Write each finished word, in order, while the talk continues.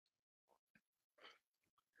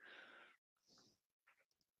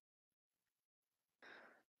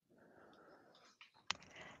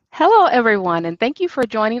Hello, everyone, and thank you for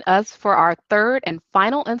joining us for our third and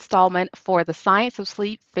final installment for the Science of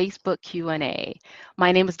Sleep Facebook Q&A.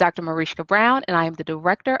 My name is Dr. Mariska Brown, and I am the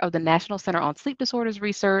director of the National Center on Sleep Disorders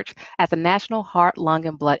Research at the National Heart, Lung,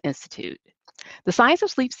 and Blood Institute. The Science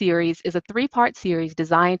of Sleep series is a three-part series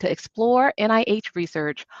designed to explore NIH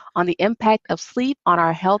research on the impact of sleep on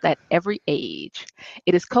our health at every age.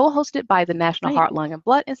 It is co-hosted by the National Great. Heart, Lung, and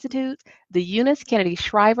Blood Institute, the Eunice Kennedy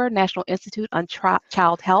Shriver National Institute on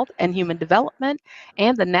Child Health and Human Development,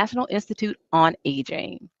 and the National Institute on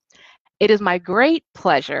Aging. It is my great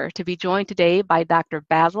pleasure to be joined today by Dr.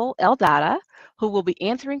 Basil Eldada, who will be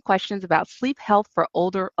answering questions about sleep health for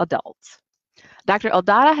older adults. Dr.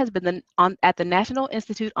 Eldada has been at the National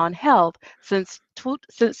Institute on Health since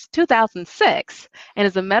 2006 and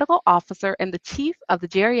is a medical officer and the chief of the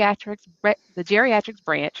geriatrics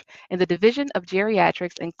branch in the Division of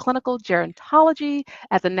Geriatrics and Clinical Gerontology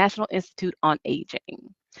at the National Institute on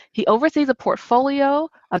Aging. He oversees a portfolio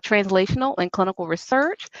of translational and clinical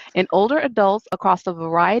research in older adults across a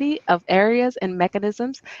variety of areas and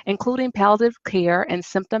mechanisms, including palliative care and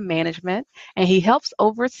symptom management, and he helps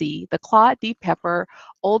oversee the Claude D. Pepper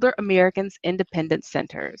Older Americans Independent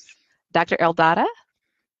Centers. Dr. Eldada?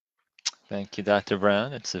 Thank you, Dr.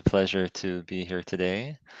 Brown. It's a pleasure to be here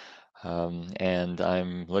today. And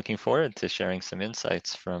I'm looking forward to sharing some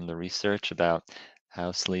insights from the research about how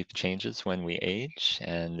sleep changes when we age,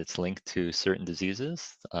 and it's linked to certain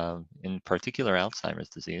diseases, in particular Alzheimer's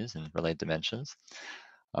disease and related dementias.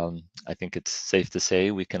 I think it's safe to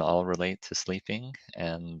say we can all relate to sleeping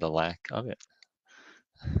and the lack of it.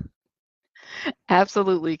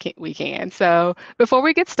 Absolutely, we can. So, before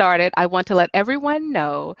we get started, I want to let everyone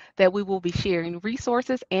know that we will be sharing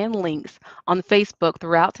resources and links on Facebook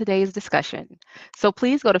throughout today's discussion. So,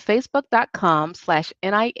 please go to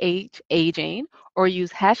facebook.com/NIH Aging or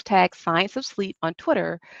use hashtag Science of Sleep on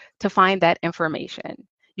Twitter to find that information.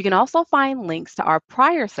 You can also find links to our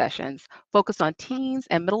prior sessions focused on teens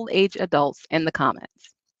and middle-aged adults in the comments.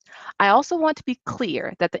 I also want to be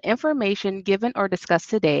clear that the information given or discussed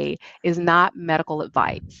today is not medical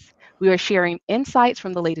advice. We are sharing insights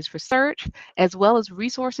from the latest research as well as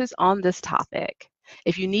resources on this topic.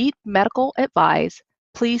 If you need medical advice,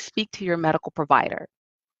 please speak to your medical provider.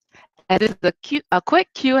 As this is a quick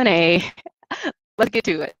Q&A, let's get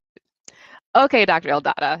to it. Okay, Dr.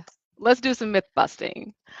 Eldada, let's do some myth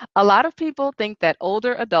busting. A lot of people think that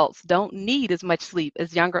older adults don't need as much sleep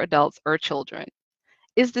as younger adults or children.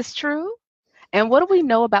 Is this true? And what do we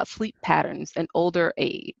know about sleep patterns in older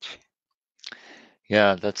age?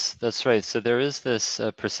 Yeah, that's right. So there is this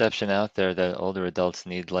perception out there that older adults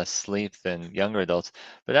need less sleep than younger adults,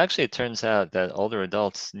 but actually it turns out that older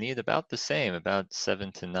adults need about the same, about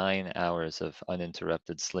 7 to 9 hours of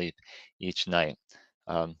uninterrupted sleep each night.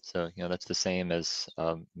 So that's the same as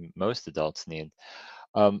most adults need.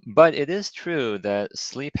 But it is true that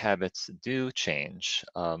sleep habits do change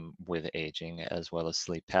with aging as well as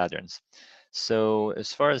sleep patterns. So,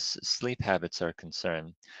 as far as sleep habits are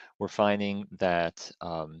concerned, we're finding that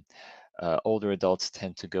older adults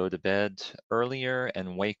tend to go to bed earlier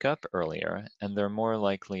and wake up earlier, and they're more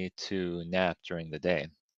likely to nap during the day.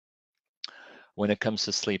 When it comes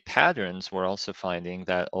to sleep patterns, we're also finding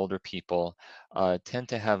that older people tend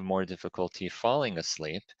to have more difficulty falling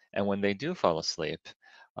asleep. And when they do fall asleep,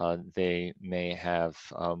 they may have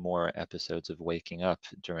more episodes of waking up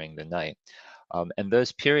during the night. And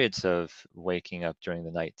those periods of waking up during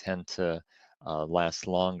the night tend to last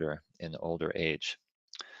longer in older age.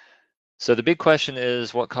 So the big question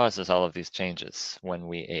is what causes all of these changes when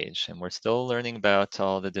we age? And we're still learning about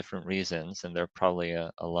all the different reasons, and there are probably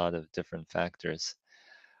a lot of different factors.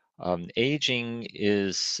 Aging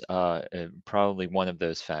is probably one of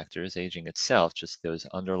those factors, aging itself, just those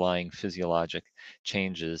underlying physiologic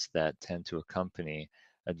changes that tend to accompany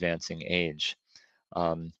advancing age.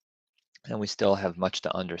 Um, and we still have much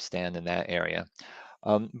to understand in that area.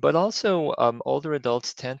 But also, older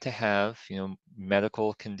adults tend to have,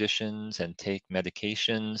 medical conditions and take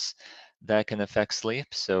medications that can affect sleep.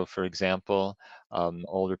 So, for example,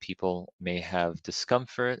 older people may have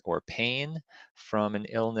discomfort or pain from an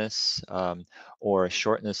illness or a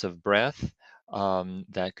shortness of breath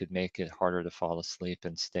that could make it harder to fall asleep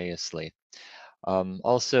and stay asleep.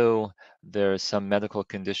 Also, there are some medical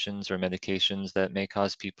conditions or medications that may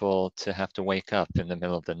cause people to have to wake up in the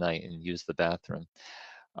middle of the night and use the bathroom.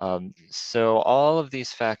 So all of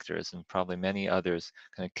these factors and probably many others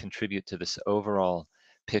kind of contribute to this overall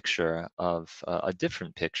picture of a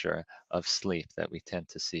different picture of sleep that we tend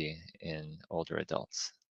to see in older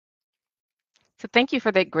adults. So thank you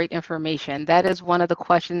for that great information. That is one of the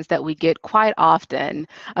questions that we get quite often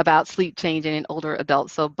about sleep changing in older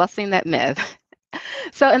adults. So busting that myth.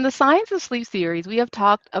 So in the Science of Sleep series, we have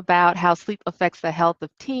talked about how sleep affects the health of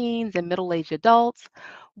teens and middle-aged adults.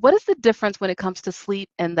 What is the difference when it comes to sleep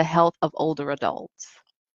and the health of older adults?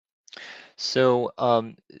 So,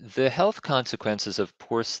 the health consequences of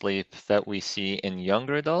poor sleep that we see in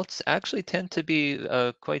younger adults actually tend to be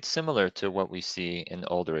quite similar to what we see in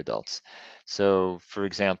older adults. So, for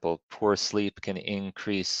example, poor sleep can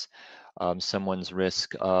increase someone's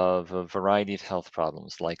risk of a variety of health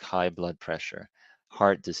problems like high blood pressure,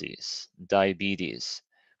 heart disease, diabetes,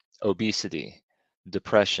 obesity,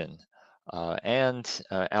 depression, and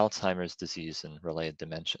Alzheimer's disease and related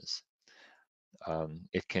dementias.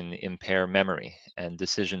 It can impair memory and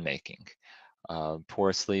decision making.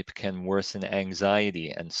 Poor sleep can worsen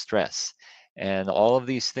anxiety and stress. And all of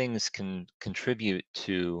these things can contribute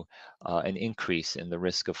to an increase in the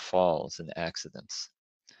risk of falls and accidents.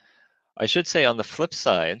 I should say on the flip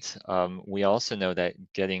side, we also know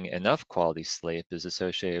that getting enough quality sleep is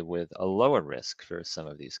associated with a lower risk for some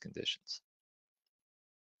of these conditions.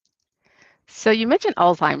 So you mentioned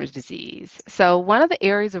Alzheimer's disease. So one of the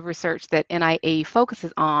areas of research that NIA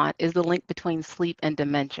focuses on is the link between sleep and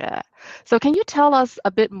dementia. So can you tell us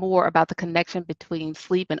a bit more about the connection between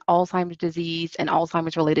sleep and Alzheimer's disease and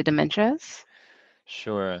Alzheimer's related dementias?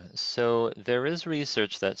 Sure. So there is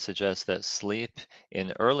research that suggests that sleep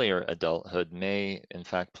in earlier adulthood may, in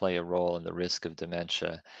fact, play a role in the risk of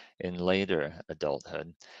dementia in later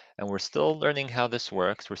adulthood. And we're still learning how this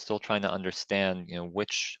works. We're still trying to understand,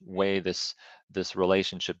 which way this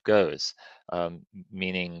relationship goes.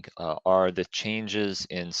 Meaning, are the changes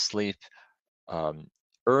in sleep um,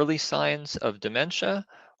 early signs of dementia,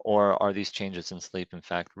 or are these changes in sleep, in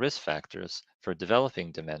fact, risk factors for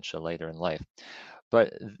developing dementia later in life?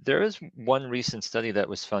 But there is one recent study that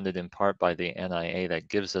was funded in part by the NIA that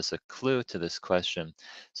gives us a clue to this question.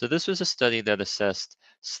 So, this was a study that assessed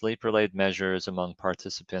sleep related measures among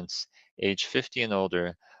participants age 50 and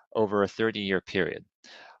older over a 30-year period.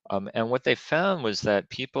 And what they found was that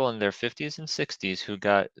people in their 50s and 60s who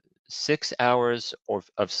got 6 hours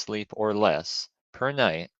of sleep or less per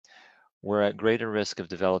night were at greater risk of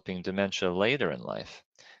developing dementia later in life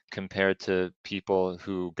compared to people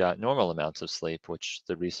who got normal amounts of sleep, which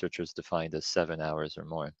the researchers defined as 7 hours or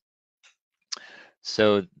more.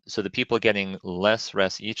 So the people getting less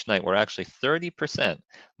rest each night were actually 30%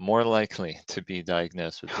 more likely to be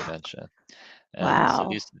diagnosed with dementia. And so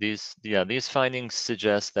Wow. these findings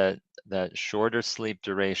suggest that shorter sleep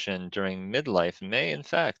duration during midlife may in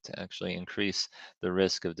fact actually increase the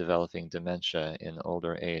risk of developing dementia in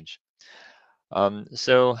older age.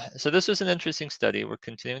 So this was an interesting study. We're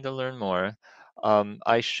continuing to learn more.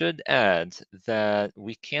 I should add that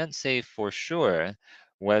we can't say for sure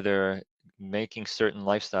whether making certain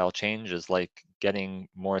lifestyle changes, like getting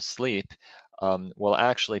more sleep, will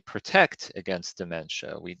actually protect against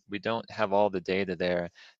dementia. We don't have all the data there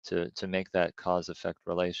to make that cause-effect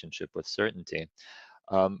relationship with certainty.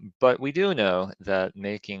 But we do know that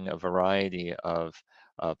making a variety of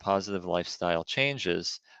positive lifestyle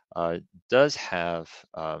changes uh, does have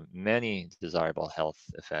many desirable health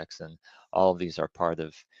effects, and all of these are part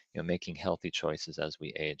of making healthy choices as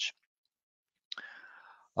we age.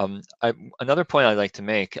 Another point I'd like to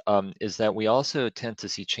make is that we also tend to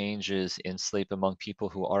see changes in sleep among people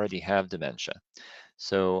who already have dementia.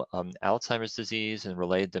 So, Alzheimer's disease and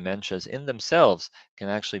related dementias in themselves can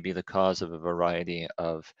actually be the cause of a variety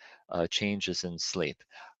of changes in sleep.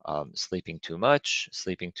 Sleeping too much,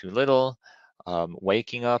 sleeping too little,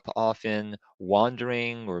 waking up often,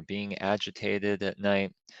 wandering or being agitated at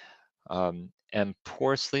night, and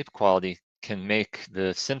poor sleep quality can make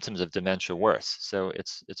the symptoms of dementia worse. So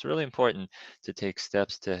it's really important to take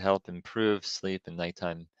steps to help improve sleep and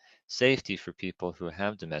nighttime safety for people who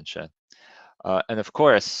have dementia. And of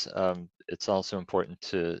course, it's also important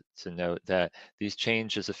to note that these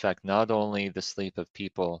changes affect not only the sleep of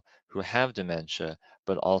people who have dementia,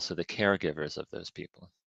 but also the caregivers of those people.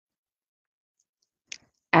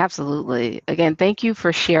 Absolutely. Again, thank you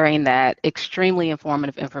for sharing that extremely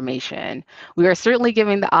informative information. We are certainly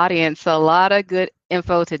giving the audience a lot of good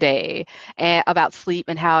info today about sleep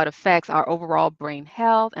and how it affects our overall brain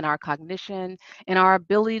health and our cognition and our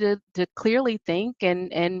ability to clearly think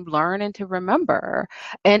and learn and to remember.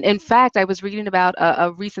 And in fact, I was reading about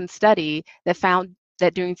a recent study that found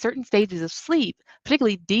that during certain stages of sleep,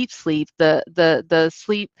 particularly deep sleep, the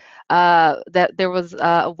sleep that there was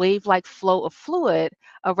a wave-like flow of fluid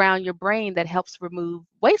around your brain that helps remove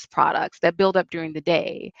waste products that build up during the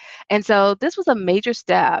day. And so this was a major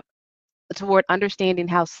step toward understanding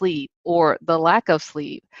how sleep or the lack of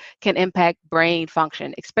sleep can impact brain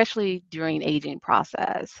function, especially during aging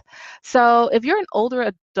process. So, if you're an older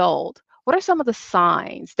adult, what are some of the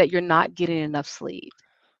signs that you're not getting enough sleep?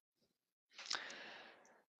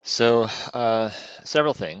 So,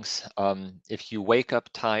 several things. If you wake up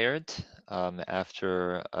tired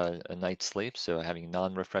after a night's sleep, so having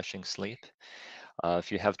non-refreshing sleep,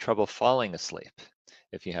 if you have trouble falling asleep,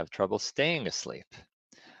 if you have trouble staying asleep,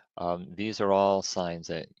 these are all signs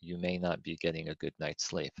that you may not be getting a good night's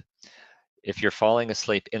sleep. If you're falling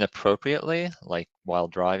asleep inappropriately, like while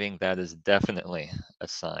driving, that is definitely a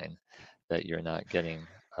sign that you're not getting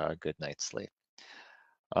a good night's sleep.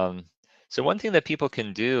 Um, so one thing that people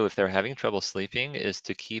can do if they're having trouble sleeping is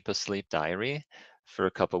to keep a sleep diary for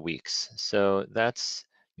a couple weeks. So that's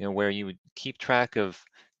where you would keep track of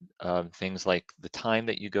things like the time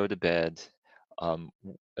that you go to bed,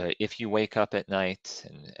 if you wake up at night,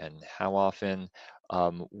 and how often,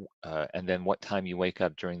 and then what time you wake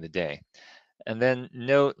up during the day. And then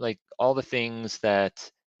note like all the things that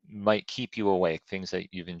might keep you awake, things that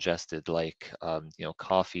you've ingested, like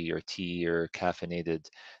coffee or tea or caffeinated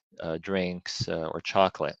drinks or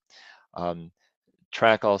chocolate. Um,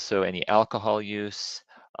 Track also any alcohol use.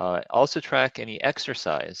 Also track any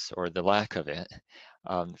exercise or the lack of it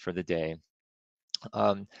for the day.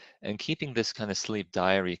 Um, and keeping this kind of sleep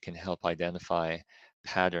diary can help identify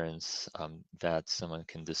patterns that someone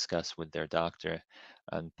can discuss with their doctor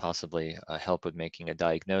and possibly help with making a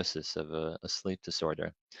diagnosis of a sleep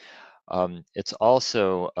disorder. It's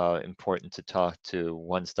also important to talk to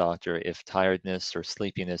one's doctor if tiredness or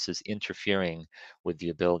sleepiness is interfering with the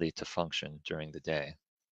ability to function during the day.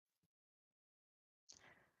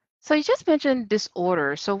 So, you just mentioned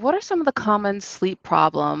disorders. So, what are some of the common sleep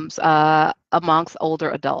problems amongst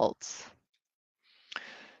older adults?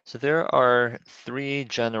 So there are three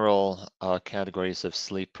general categories of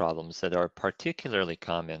sleep problems that are particularly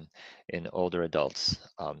common in older adults: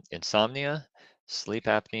 insomnia, sleep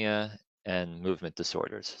apnea, and movement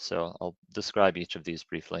disorders. So I'll describe each of these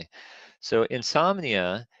briefly. So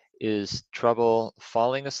insomnia is trouble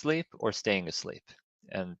falling asleep or staying asleep.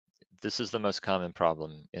 And this is the most common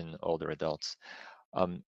problem in older adults.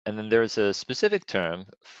 And then there's a specific term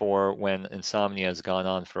for when insomnia has gone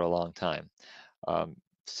on for a long time. Um,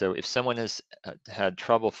 so if someone has had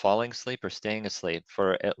trouble falling asleep or staying asleep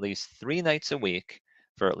for at least 3 nights a week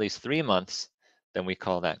for at least 3 months, then we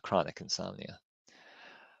call that chronic insomnia.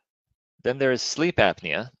 Then there is sleep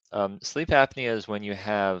apnea. Sleep apnea is when you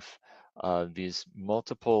have these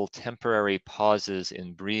multiple temporary pauses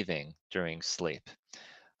in breathing during sleep.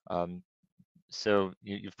 Um, so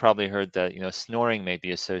you've probably heard that snoring may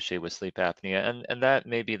be associated with sleep apnea, and that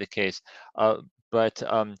may be the case. But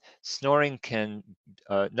snoring can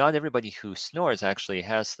not everybody who snores actually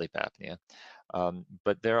has sleep apnea.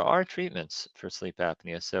 But there are treatments for sleep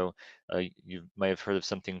apnea. So you might have heard of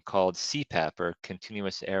something called CPAP, or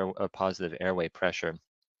continuous air positive airway pressure.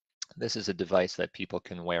 This is a device that people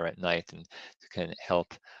can wear at night and can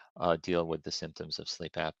help deal with the symptoms of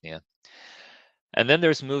sleep apnea. And then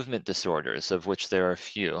there's movement disorders, of which there are a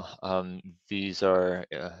few. These are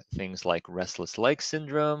things like restless leg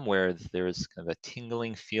syndrome, where there's kind of a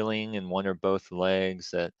tingling feeling in one or both legs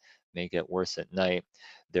that may get worse at night.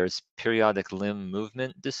 There's periodic limb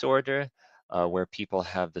movement disorder, where people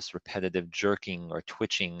have this repetitive jerking or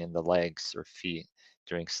twitching in the legs or feet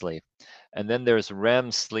during sleep. And then there's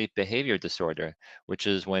REM sleep behavior disorder, which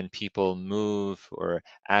is when people move or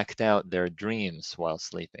act out their dreams while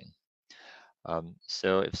sleeping.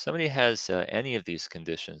 So if somebody has any of these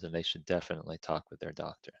conditions, then they should definitely talk with their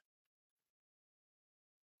doctor.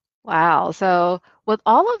 Wow. So, with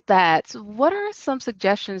all of that, so what are some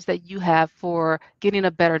suggestions that you have for getting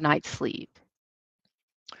a better night's sleep?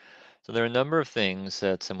 So there are a number of things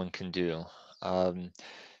that someone can do. Um,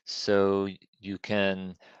 you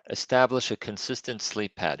can establish a consistent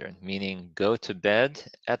sleep pattern, meaning go to bed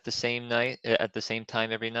at the same at the same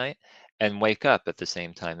time every night, and wake up at the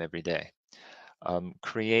same time every day.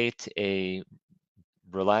 Create a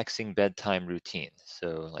relaxing bedtime routine,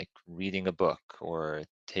 so like reading a book or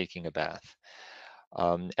taking a bath.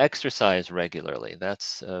 Exercise regularly.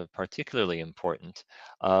 That's particularly important.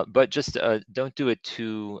 But just don't do it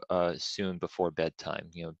too soon before bedtime.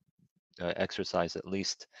 Exercise at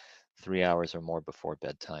least 3 hours or more before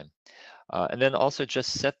bedtime. And then also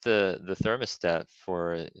just set the thermostat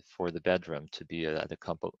for the bedroom to be at a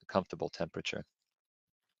comfortable temperature.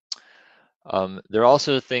 There are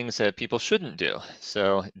also things that people shouldn't do.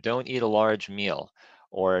 So don't eat a large meal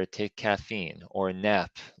or take caffeine or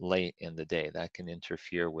nap late in the day. That can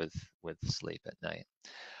interfere with sleep at night.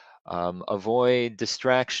 Avoid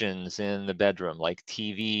distractions in the bedroom like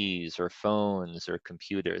TVs or phones or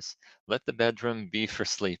computers. Let the bedroom be for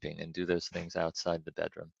sleeping and do those things outside the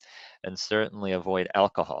bedroom. And certainly avoid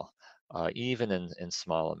alcohol, even in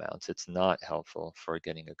small amounts. It's not helpful for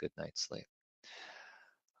getting a good night's sleep.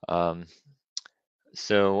 Um,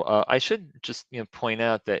 so I should just point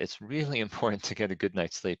out that it's really important to get a good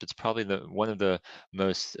night's sleep. It's probably one of the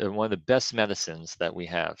one of the best medicines that we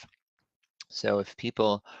have. So if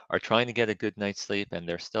people are trying to get a good night's sleep and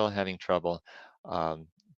they're still having trouble, um,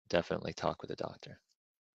 definitely talk with a doctor.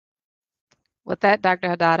 With that,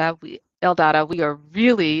 Dr. Eldada, we are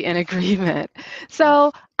really in agreement. Mm.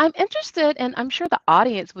 So I'm interested, and I'm sure the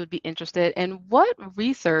audience would be interested in what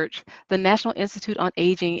research the National Institute on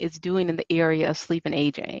Aging is doing in the area of sleep and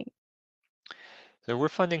aging. So we're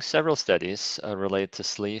funding several studies related to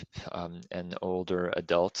sleep and older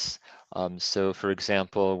adults. So for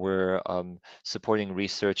example, we're supporting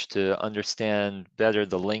research to understand better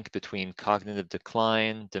the link between cognitive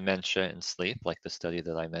decline, dementia, and sleep, like the study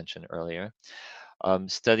that I mentioned earlier.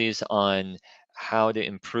 Studies on how to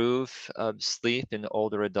improve sleep in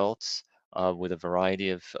older adults with a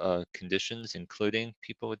variety of conditions, including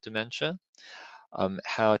people with dementia.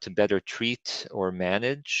 How to better treat or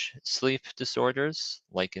manage sleep disorders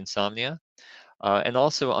like insomnia, and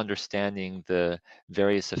also understanding the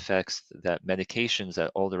various effects that medications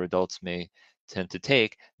that older adults may tend to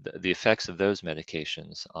take, the effects of those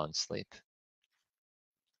medications on sleep.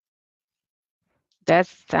 That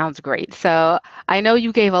sounds great. So I know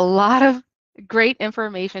you gave a lot of great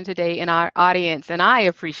information today in our audience, and I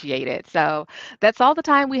appreciate it. So that's all the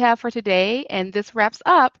time we have for today, and this wraps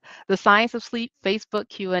up the Science of Sleep Facebook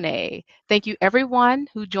Q&A. Thank you everyone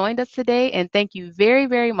who joined us today, and thank you very,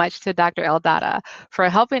 very much to Dr. Eldada for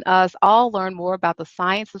helping us all learn more about the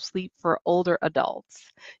science of sleep for older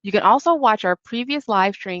adults. You can also watch our previous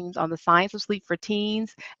live streams on the Science of Sleep for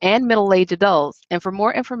teens and middle-aged adults, and for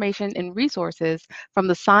more information and resources from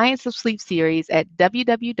the Science of Sleep series at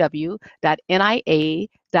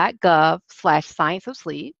www.nia.gov/science of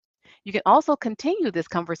sleep. You can also continue this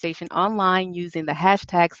conversation online using the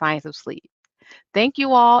hashtag Science of Sleep. Thank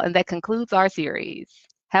you all, and that concludes our series.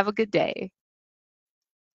 Have a good day.